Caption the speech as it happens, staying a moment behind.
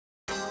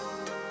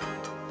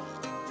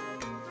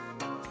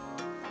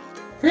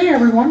Hey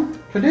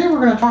everyone, today we're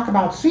going to talk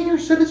about senior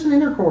citizen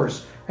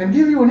intercourse and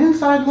give you an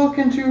inside look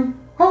into,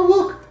 oh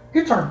look,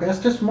 it's our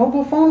bestest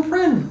mobile phone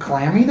friend,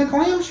 Clammy the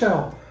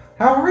Clamshell.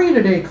 How are you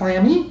today,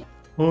 Clammy?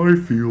 I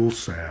feel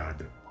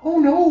sad. Oh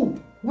no,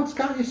 what's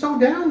got you so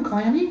down,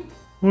 Clammy?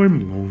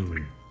 I'm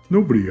lonely.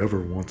 Nobody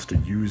ever wants to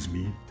use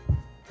me.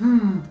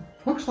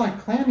 Looks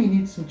like Clammy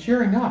needs some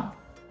cheering up.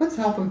 Let's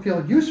help him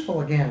feel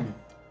useful again.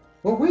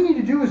 What we need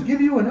to do is give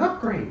you an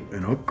upgrade.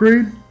 An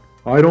upgrade?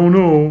 I don't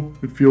know.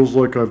 It feels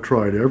like I've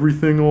tried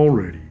everything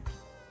already.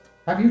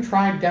 Have you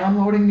tried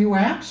downloading new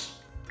apps?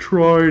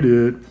 Tried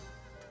it.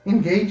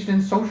 Engaged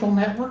in social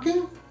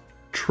networking?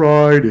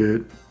 Tried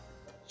it.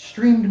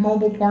 Streamed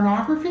mobile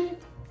pornography?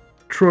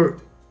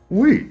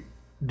 Wait,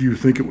 do you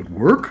think it would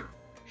work?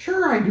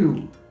 Sure I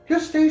do.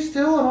 Just stay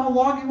still and I'll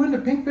log you into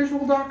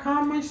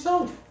pinkvisual.com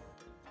myself.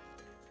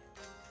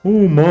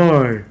 Oh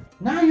my.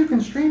 Now you can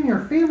stream your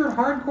favorite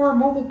hardcore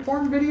mobile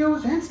porn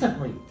videos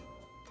instantly.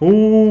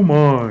 Oh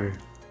my.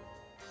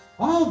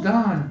 All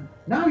done.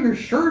 Now you're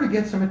sure to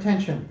get some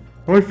attention.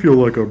 I feel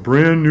like a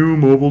brand new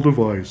mobile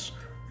device.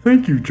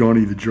 Thank you,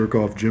 Johnny The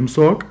Jerkoff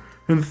Gymsock,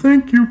 and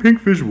thank you,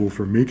 Pink Visual,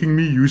 for making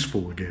me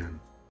useful again.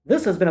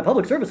 This has been a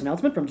public service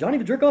announcement from Johnny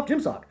The Jerkoff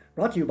Gymsock,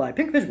 brought to you by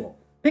Pink Visual.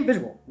 Pink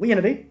Visual, we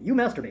innovate, you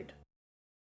masturbate.